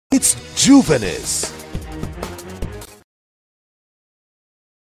Juvenis.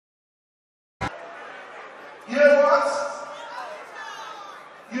 You know what?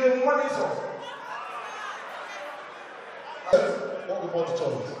 You're a monitor. What we want to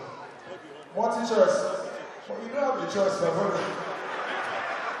choice? Multi-choice. But you don't have a choice, my brother.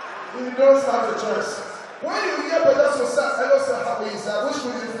 You don't have a choice. When you hear better so sad, hello sir, how are you sir? Which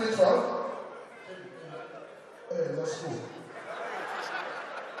school did you finish from? Hey, let's go.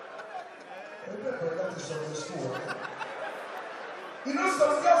 You know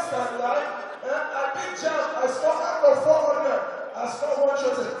some girls can lie. I did jam, I scored out of 400. I scored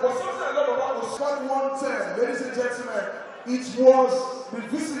 130. But something I love about was scored 110. Ladies and gentlemen, it was the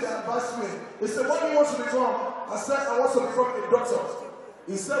VC that advised me. He said, what do you want to become? I said, I want to become a doctor.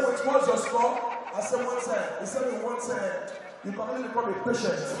 He said, what's your score? I said, 110. He said, with 110, you can only become a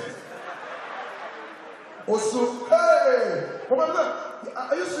patient. Osu, hey! Mama, look,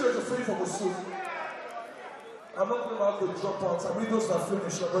 are you serious to finish from Osu? I'm not going to have to drop out. I mean, those that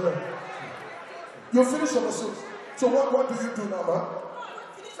finish, brother. You finish from Osu. So what do you do now, man?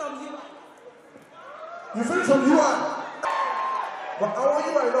 Finish from you. You finish from UI. But I want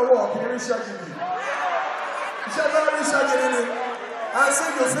you to know what? Can you share with me? You share with me. I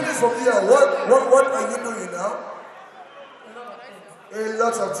said you finish from here. What are you doing now? A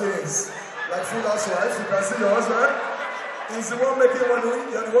lot of things. Like full housewife, you can see your husband. He's the one making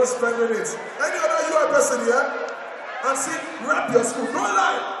money, you're the one spending it. Any other UI person here? And see, wrap your school. Don't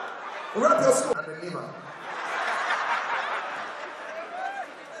lie. Wrap your school. I'm a believer.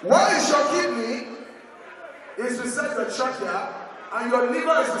 Why is your kidney is beside your trachea and your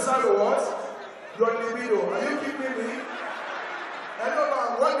liver is beside your what? Your libido. Are you kidding me? Hello, man.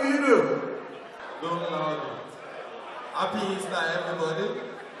 What do you do? Don't loud it. Happy Easter, everybody.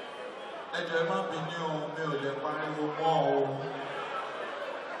 Ẹjọ́ má bínú mi ò lè pariwo mọ́ o.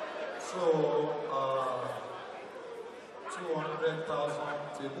 So, 200,000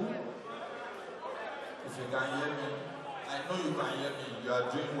 table. If you can hear me, I know you can hear me. You are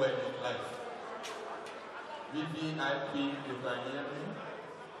doing well in life. VVIP, you can hear me.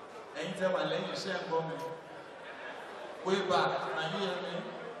 Ẹ̀yin tẹ́ wà lẹ́yìn iṣẹ́ ń gbọ́ mi. Way back, can you hear me?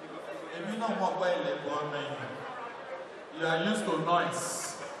 Èmi náà mọ̀ pé ilẹ̀ gbọ́ mi. You are used to noise.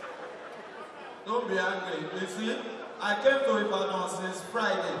 Don't be angry. You see, I came to Ibadan since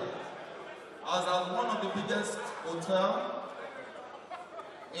Friday. I was at one of the biggest hotels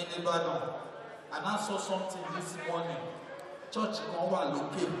in Ibadan, and I saw something this morning. Church kan wà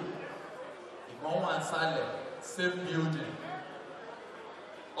lókè, ìkan wà nísàlẹ̀, same building.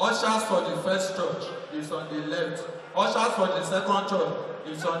 Ushers for the first church is on the left. Ushers for the second church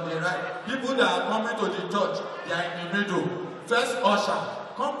is on the right. People that are coming to the church, they are in the middle. First usher,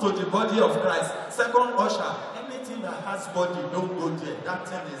 come to the body of Christ. Second usher, anything that has body, don't go there. That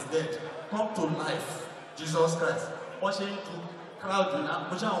thing is dead. Come to life. Jesus Christ. Watching to crowd,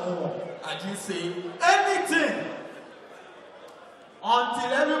 I didn't say anything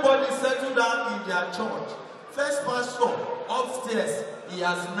until everybody settled down in their church. First pastor upstairs, he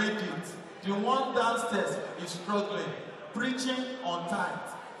has made it. The one downstairs is struggling, preaching on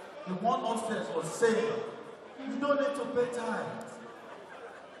tithe. The one upstairs was saying, you don't need to pay tithe.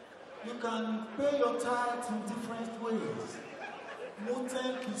 You can pay your tithe in different ways. No 10%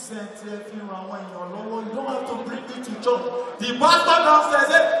 if you are when you're lower. You don't have to bring it to church. The pastor downstairs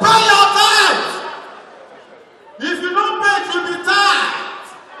said, pay your tithe! If you don't pay, it will be tithe.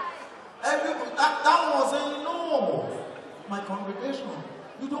 That one was saying, no. My congregation,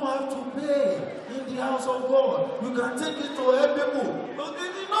 you don't have to pay in the house of God. You can take it to help people. But they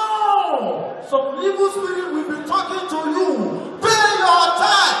did no. Some evil spirit will be talking to you. Pay your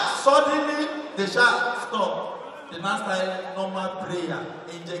tithe. Suddenly, they shall stop. The now start normal prayer.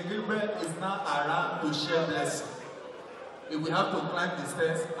 Angel Gabriel is now around to share blessing. We will have to climb the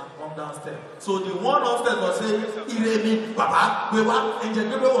stairs and come downstairs. So the one upstairs was saying, Irene, Papa, Wewa. Angel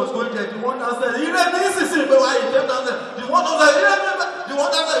Gabriel was going there. The one downstairs, Irene, this is it. Wewa, he came downstairs. The one upstairs, Irene, the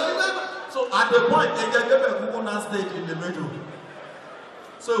one downstairs, Irene. So at the point, Angel Gabriel could not stay in the middle.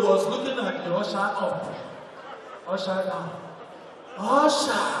 So he was looking at the usher up, usher down,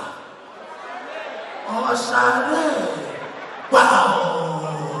 usher. Wow!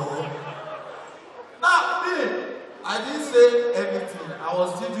 Now, me, I didn't say anything. I was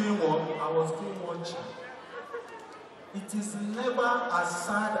still doing what? I was still watching. It is never as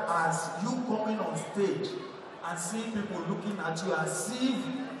sad as you coming on stage and seeing people looking at you as if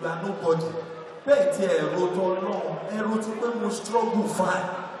you are nobody. But no, struggle fine.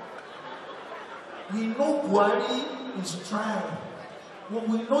 We know Buhari is trying.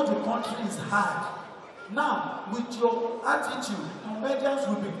 We know the country is hard. Now, with your attitude, comedians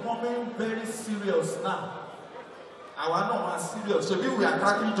will be becoming very serious now. Our no are serious. So we are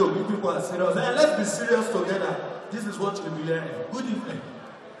cracking jokes, people are serious. And let's be serious together. This is what you'll be learning. Good evening.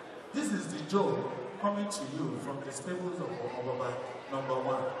 This is the joke coming to you from the stables of Obaba, number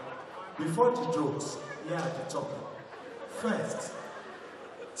 1. Before the jokes, here at the top. First,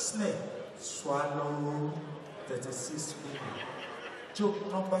 snake swallow 36 people.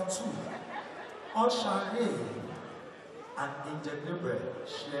 Joke number 2. Oshare and Angel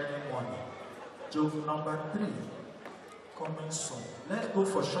sharing money. Joke number 3. Coming soon. Let's go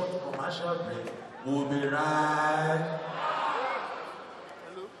for short commercial break. We'll be right.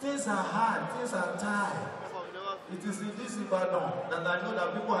 Things are hard, things are tight. It is in this Ibadan that I know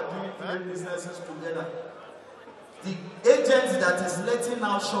that people are doing 3 businesses together. The agent that is letting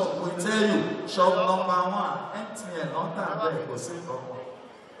out shop will tell you, shop number 1, MTN, not that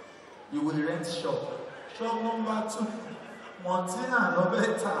you will rent shop. Shop number 2, Montina,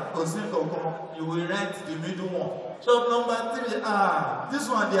 Nobeta, you will rent the middle one. Shop number 3, this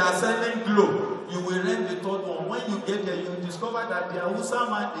one they are selling glow. You will rent the 3rd one. When you get there, you will discover that the Hausa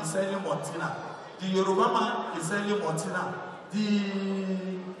man is selling Montina. The Yoruba man is selling Montina. The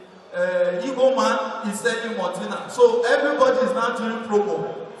Igbo man is selling Montina. So everybody is now doing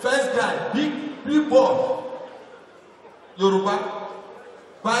promo. First guy, big ball. Yoruba,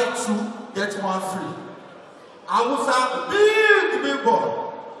 buy 2, get 1 free. Hausa, big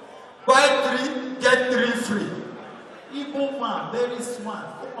ball. Buy 3, get 3 free. Igbo man, very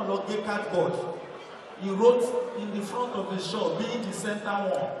smart. Come on, get cardboard. He wrote in the front of the shop, being the center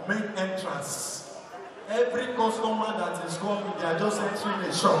one, main entrance. Every customer that is coming, they are just entering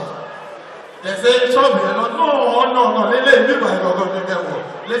the shop. They say, shop here, no.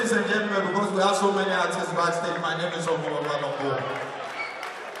 Ladies and gentlemen, because we have so many artists backstage, my name is Omo.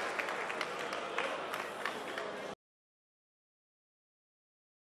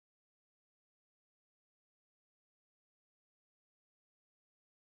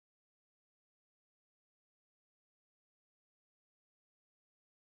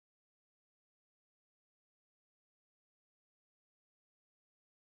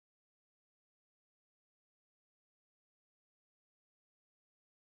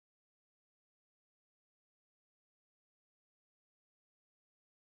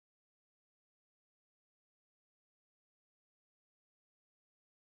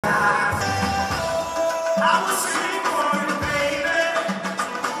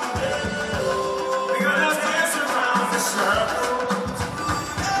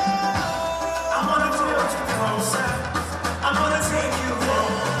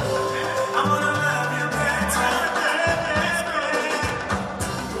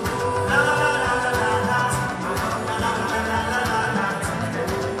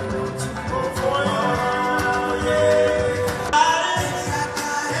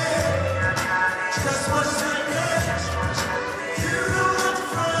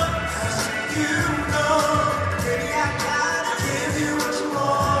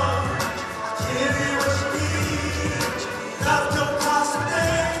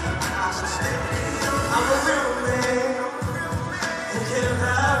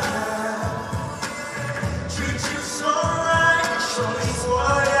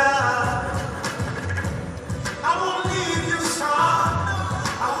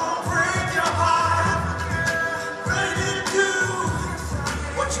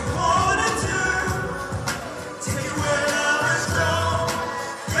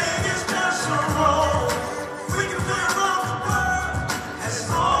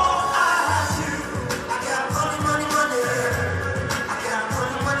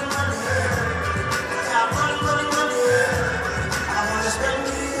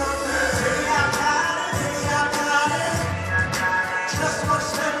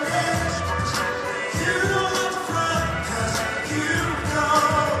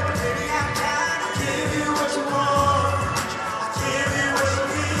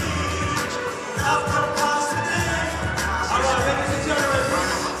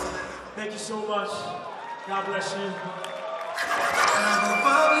 God bless you.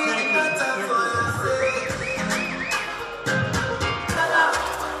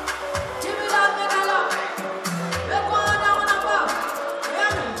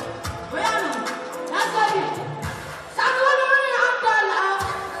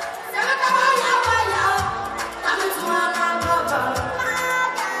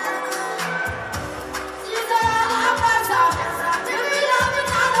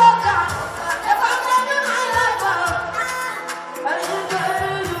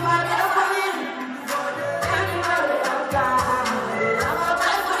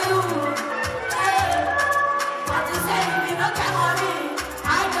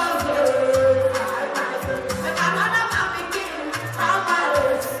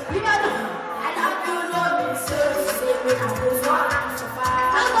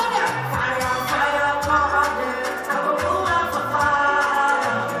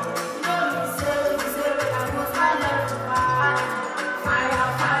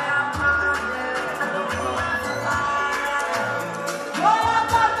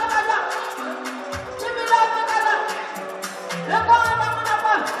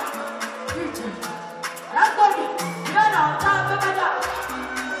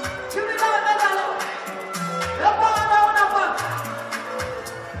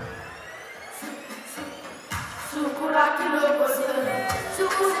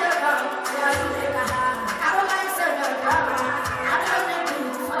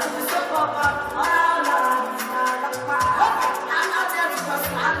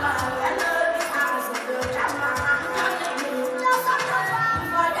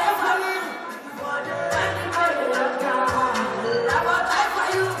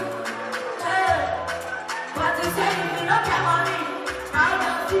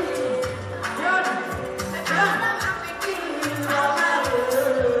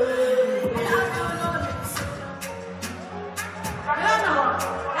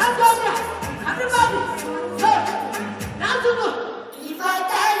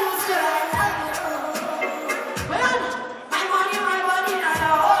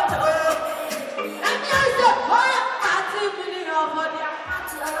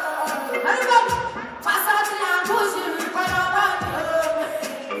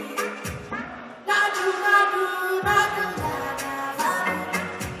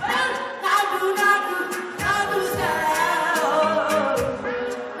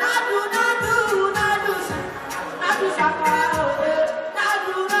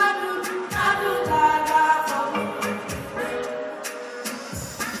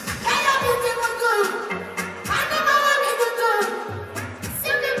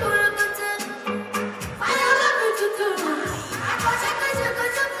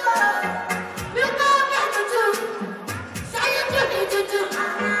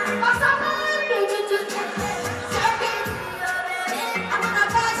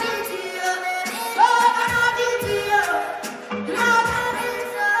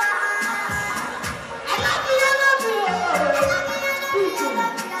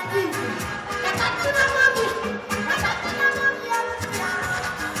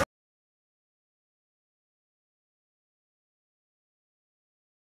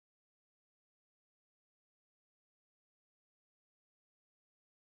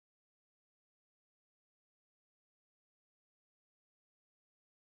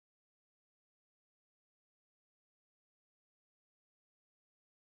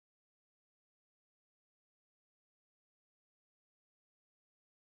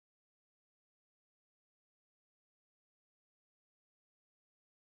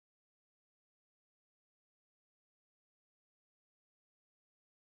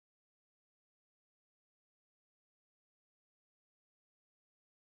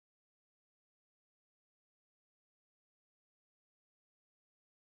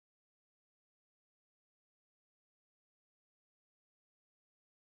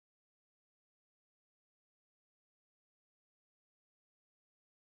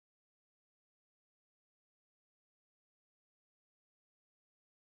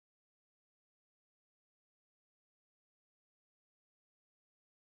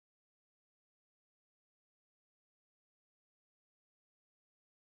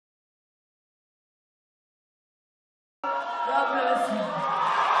 God bless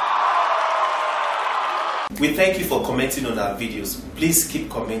you. We thank you for commenting on our videos. Please keep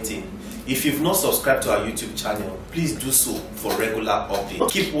commenting. If you've not subscribed to our YouTube channel, please do so for regular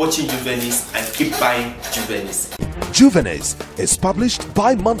updates. Keep watching Juvenis and keep buying Juvenis. Juvenis is published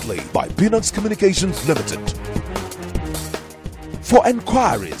bi-monthly by Phoenix Communications Limited. For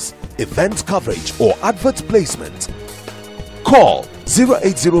enquiries, event coverage or advert placement, call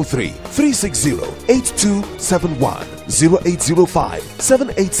 0803 360 8271, 0805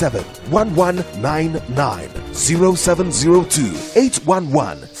 787 1199, 0702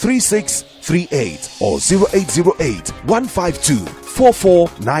 811 3638 or 0808 152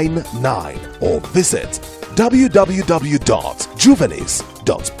 4499 or visit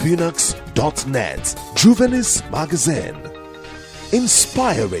www.juvenis.phoenix.net. Juvenis Magazine,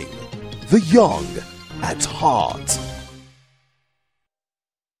 inspiring the young at heart.